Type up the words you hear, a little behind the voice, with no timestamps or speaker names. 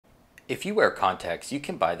If you wear contacts, you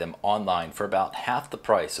can buy them online for about half the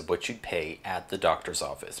price of what you'd pay at the doctor's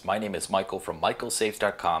office. My name is Michael from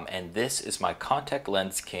michaelsaves.com, and this is my Contact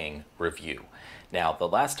Lens King review. Now, the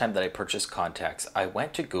last time that I purchased contacts, I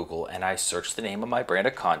went to Google and I searched the name of my brand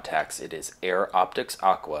of contacts. It is Air Optics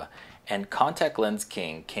Aqua, and Contact Lens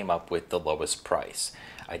King came up with the lowest price.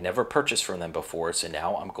 I'd never purchased from them before, so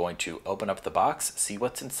now I'm going to open up the box, see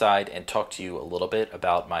what's inside, and talk to you a little bit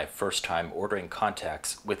about my first time ordering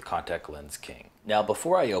contacts with Contact Lens King. Now,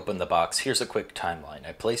 before I open the box, here's a quick timeline.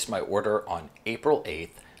 I placed my order on April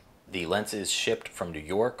 8th. The lenses shipped from New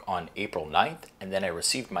York on April 9th, and then I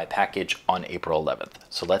received my package on April 11th.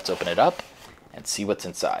 So let's open it up and see what's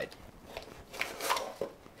inside.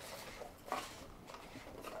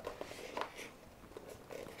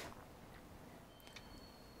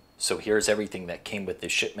 So here's everything that came with the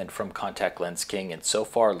shipment from Contact Lens King, and so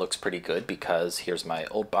far looks pretty good because here's my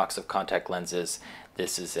old box of contact lenses.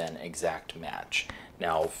 This is an exact match.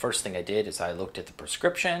 Now, first thing I did is I looked at the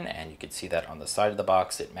prescription, and you can see that on the side of the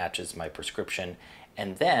box it matches my prescription.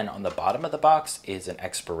 And then on the bottom of the box is an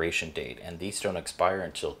expiration date, and these don't expire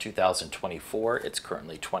until 2024. It's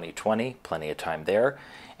currently 2020, plenty of time there.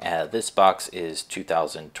 This box is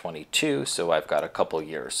 2022, so I've got a couple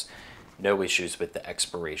years. No issues with the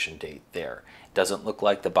expiration date there. Doesn't look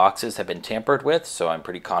like the boxes have been tampered with, so I'm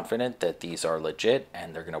pretty confident that these are legit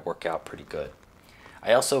and they're going to work out pretty good.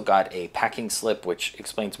 I also got a packing slip which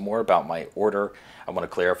explains more about my order. I want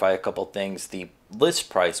to clarify a couple things. The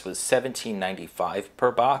list price was $17.95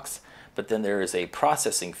 per box, but then there is a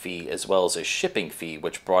processing fee as well as a shipping fee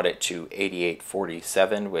which brought it to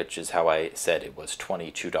 $88.47, which is how I said it was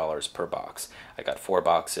 $22 per box. I got 4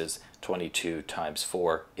 boxes. 22 times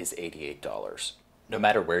 4 is $88. No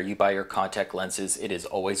matter where you buy your contact lenses, it is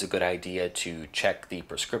always a good idea to check the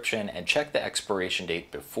prescription and check the expiration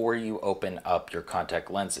date before you open up your contact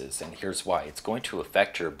lenses. And here's why. It's going to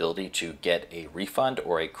affect your ability to get a refund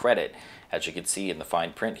or a credit. As you can see in the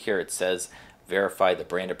fine print here, it says verify the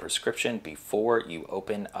brand of prescription before you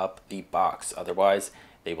open up the box. Otherwise,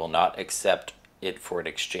 they will not accept it for an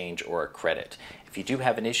exchange or a credit. If you do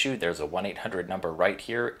have an issue, there's a 1-800 number right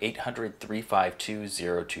here,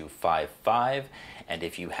 800-352-0255. And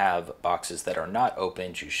if you have boxes that are not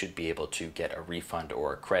opened, you should be able to get a refund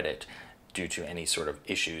or a credit due to any sort of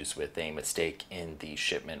issues with a mistake in the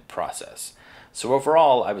shipment process. So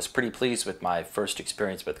overall, I was pretty pleased with my first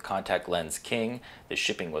experience with Contact Lens King. The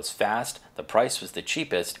shipping was fast, the price was the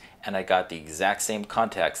cheapest, and I got the exact same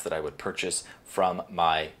contacts that I would purchase from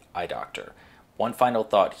my eye doctor. One final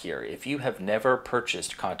thought here. If you have never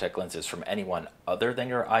purchased contact lenses from anyone other than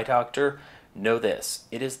your eye doctor, know this.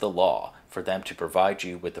 It is the law for them to provide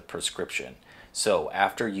you with a prescription. So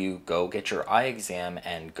after you go get your eye exam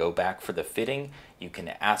and go back for the fitting, you can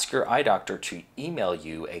ask your eye doctor to email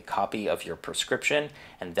you a copy of your prescription,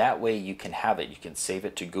 and that way you can have it. You can save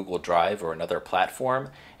it to Google Drive or another platform,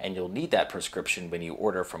 and you'll need that prescription when you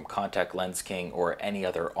order from Contact Lens King or any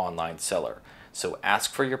other online seller. So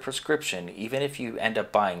ask for your prescription. Even if you end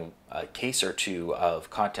up buying a case or two of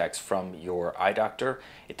contacts from your eye doctor,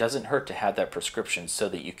 it doesn't hurt to have that prescription so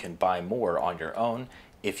that you can buy more on your own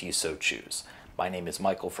if you so choose. My name is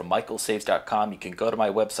Michael from michaelsaves.com. You can go to my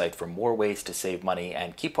website for more ways to save money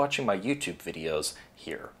and keep watching my YouTube videos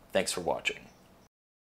here. Thanks for watching.